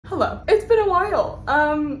though. It's been a while.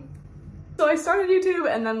 So I started YouTube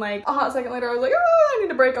and then like a hot second later I was like, oh, I need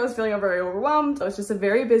a break. I was feeling very overwhelmed. So it's just a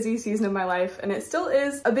very busy season of my life, and it still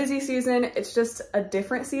is a busy season. It's just a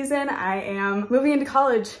different season. I am moving into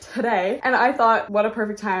college today, and I thought what a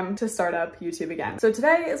perfect time to start up YouTube again. So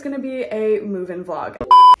today is gonna be a move-in vlog.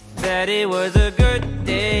 That it was a good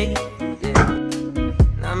day.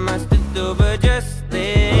 I must do but just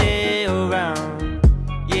stay around.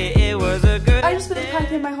 Yeah, it was a good I just finished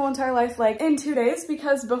packing my whole entire life like in 2 days,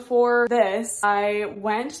 because before this I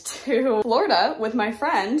went to Florida with my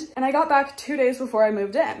friend and I got back 2 days before I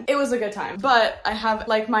moved in. It was a good time, but I have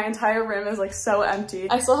like my entire room is like so empty.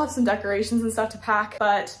 I still have some decorations and stuff to pack,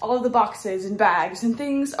 but all of the boxes and bags and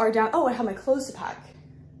things are down. Oh, I have my clothes to pack.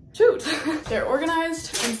 Shoot. They're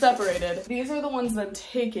organized and separated. These are the ones that I'm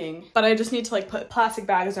taking, but I just need to like put plastic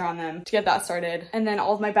bags around them to get that started. And then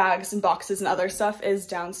all of my bags and boxes and other stuff is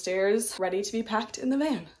downstairs, ready to be packed in the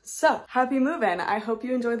van. So happy move-in. I hope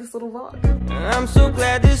you enjoy this little vlog. I'm so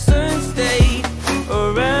glad the sun stayed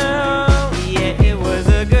around. Yeah, it was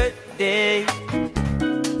a good day.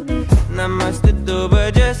 I must do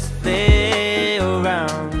but just stay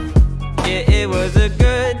around. Yeah, it was a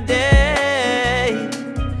good day.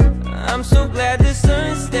 I'm so glad the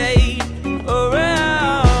sun stayed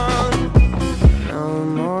around. No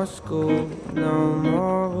more school, no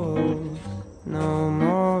more rules, no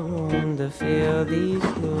more room to feel these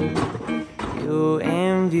blues. You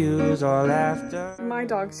and views all after. My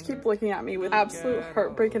dogs keep looking at me with absolute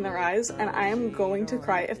heartbreak in their eyes, and I am going to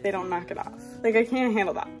cry if they don't knock it off. Like, I can't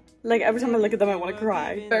handle that. Like, every time I look at them, I want to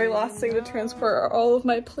cry. Very last thing to transport are all of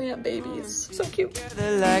my plant babies. So cute.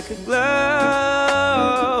 Like a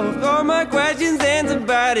glove, all my questions answered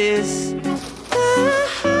by this.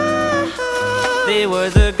 It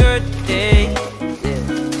was a good day.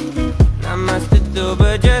 I must do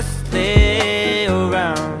but just stay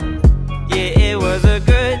around. Yeah, it was a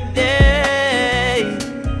good day.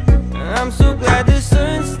 I'm so glad the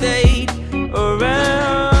sun stayed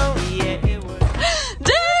around.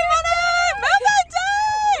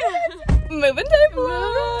 Moving day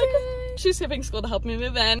vlog. She's skipping school to help me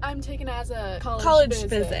move in. I'm taking it as a college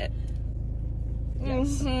visit.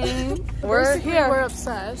 Yes. We're here. We're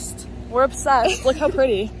obsessed. We're obsessed. Look how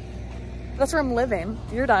pretty. That's where I'm living.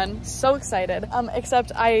 You're done. So excited.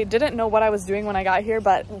 Except I didn't know what I was doing when I got here,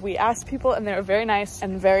 but we asked people and they were very nice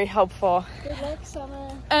and very helpful. Good luck, Summer.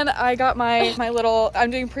 And I got my little, I'm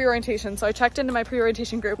doing pre-orientation, so I checked into my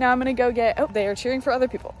pre-orientation group. Now I'm gonna go get, oh, they are cheering for other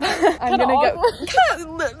people. I'm gonna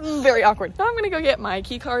go, very awkward. Now I'm gonna go get my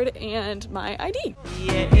key card and my ID.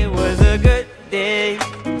 Yeah, it was a good day.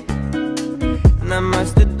 And I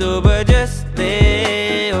must do but just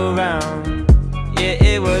stay around. Yeah,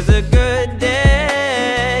 it was a good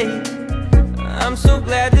day. I'm so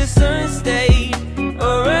glad the sun stayed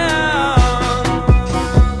around.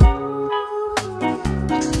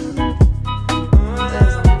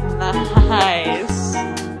 Nice.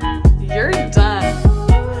 You're done.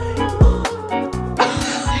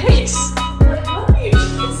 Thanks.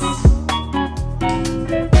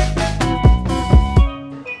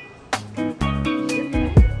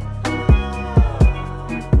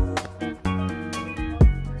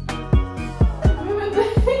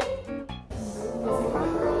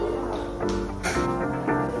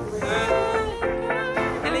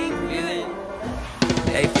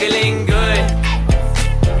 Feeling good,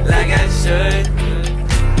 like I should.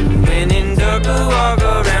 When in dark, I walk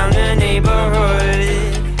around the neighborhood.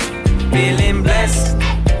 Feeling blessed,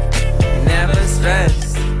 never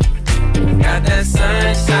stressed. Got that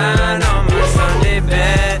sunshine on my Sunday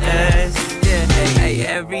best. Yeah, hey,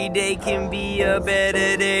 every day can be a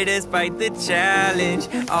better day despite the challenge.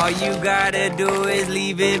 All you gotta do is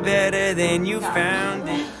leave it better than you found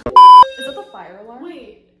it. Is that the fire alarm?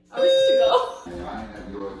 Wait, are we supposed to go?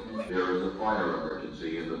 There is a fire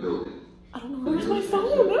emergency in the building. I don't know. Where's my phone?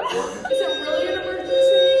 Is it really an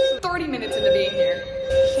emergency? 30 minutes into being here.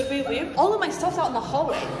 Should we leave? All of my stuff's out in the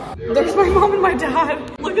hallway. There's my mom and my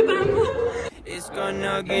dad. Look at them. It's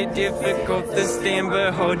gonna get difficult to stand,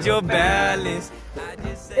 but hold your balance.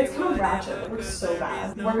 It's kind of ratchet. It looks so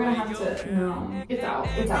bad. We're gonna have to. No. It's out.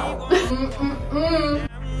 It's out.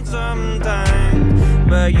 Sometimes,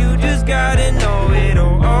 but you just gotta know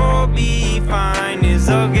it'll all be fine. It's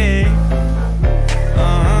okay.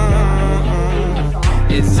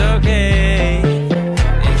 It's okay.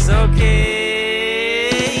 It's okay.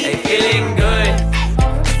 Hey, feeling good,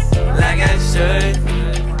 like I should.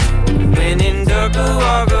 When in dark, I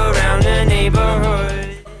walk around the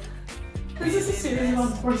neighborhood. This is a series of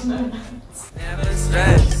unfortunate events. Never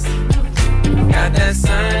stressed. Got that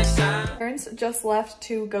sunshine. Parents just left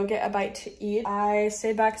to go get a bite to eat. I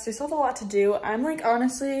stayed back because we still have a lot to do. I'm like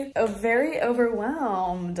honestly very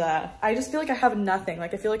overwhelmed. I just feel like I have nothing.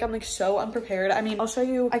 Like I feel like I'm like so unprepared. I mean, I'll show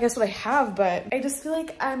you I guess what I have, but I just feel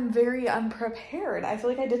like I'm very unprepared. I feel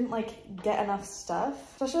like I didn't like get enough stuff,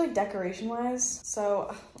 especially like decoration wise.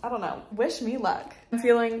 So I don't know, wish me luck. I'm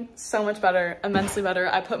feeling so much better, immensely better.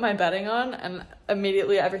 I put my bedding on and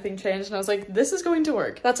immediately everything changed and I was like, this is going to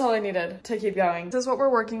work. That's all I needed to keep going. This is what we're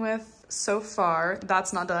working with so far.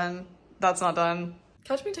 That's not done. That's not done.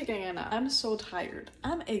 Catch me taking a nap. I'm so tired.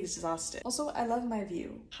 I'm exhausted. Also, I love my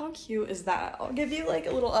view. How cute is that? I'll give you like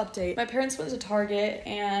a little update. My parents went to Target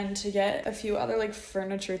and to get a few other like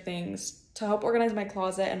furniture things to help organize my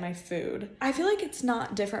closet and my food. I feel like it's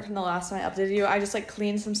not different from the last time I updated you. I just like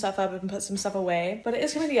cleaned some stuff up and put some stuff away, but it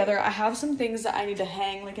is coming together. I have some things that I need to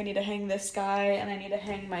hang. Like I need to hang this guy and I need to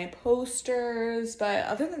hang my posters. But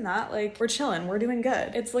other than that, like we're chilling. We're doing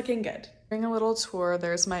good. It's looking good. Doing a little tour.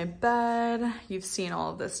 There's my bed. You've seen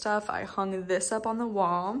all of this stuff. I hung this up on the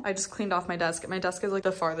wall. I just cleaned off my desk. My desk is like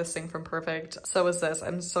the farthest thing from perfect. So is this.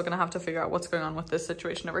 I'm still gonna have to figure out what's going on with this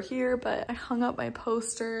situation over here, but I hung up my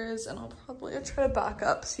posters and I'll probably try to back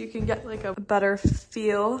up so you can get like a better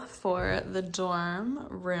feel for the dorm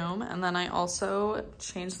room. And then I also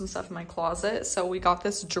changed some stuff in my closet. So we got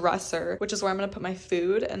this dresser, which is where I'm gonna put my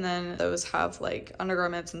food. And then those have like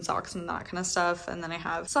undergarments and socks and that kind of stuff. And then I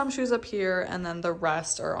have some shoes up here and then the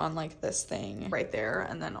rest are on like this thing right there.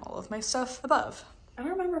 And then all of my stuff above. I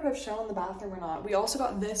don't remember if I've shown the bathroom or not. We also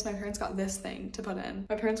got this, my parents got this thing to put in.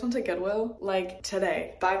 My parents went to Goodwill like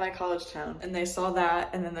today by my college town and they saw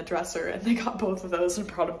that and then the dresser and they got both of those and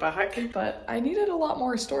brought it back. But I needed a lot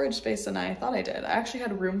more storage space than I thought I did. I actually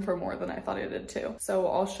had room for more than I thought I did too. So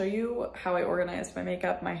I'll show you how I organized my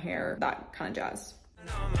makeup, my hair, that kind of jazz.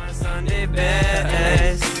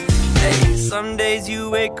 Hey, some days you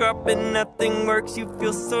wake up and nothing works, you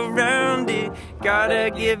feel surrounded. Gotta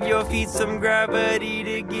give your feet some gravity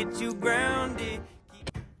to get you grounded.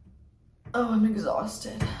 Oh, I'm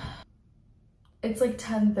exhausted. It's like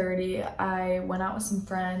 10:30. I went out with some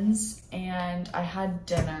friends and I had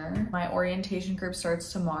dinner. My orientation group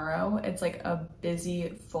starts tomorrow. It's like a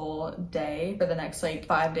busy full day for the next like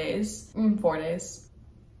 5 days, 4 days.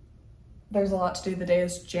 There's a lot to do. The day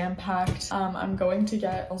is jam-packed. I'm going to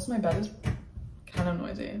get, also my bed is kind of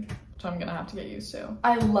noisy, which I'm gonna have to get used to.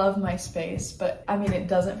 I love my space, but I mean, it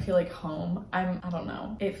doesn't feel like home. I don't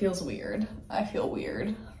know. It feels weird. I feel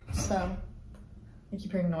weird. So I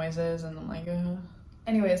keep hearing noises and I'm like,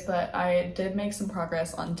 Anyways, but I did make some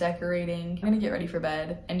progress on decorating. I'm gonna get ready for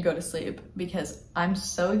bed and go to sleep because I'm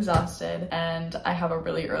so exhausted and I have a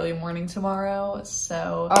really early morning tomorrow.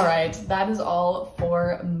 So, all right, that is all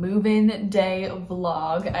for move-in day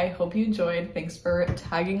vlog. I hope you enjoyed. Thanks for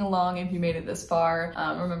tagging along if you made it this far.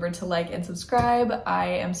 Remember to like and subscribe. I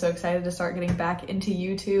am so excited to start getting back into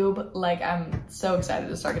YouTube. Like, I'm so excited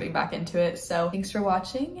to start getting back into it. So thanks for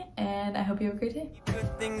watching and I hope you have a great day.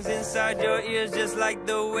 Put things inside your ears just like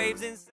the waves inside.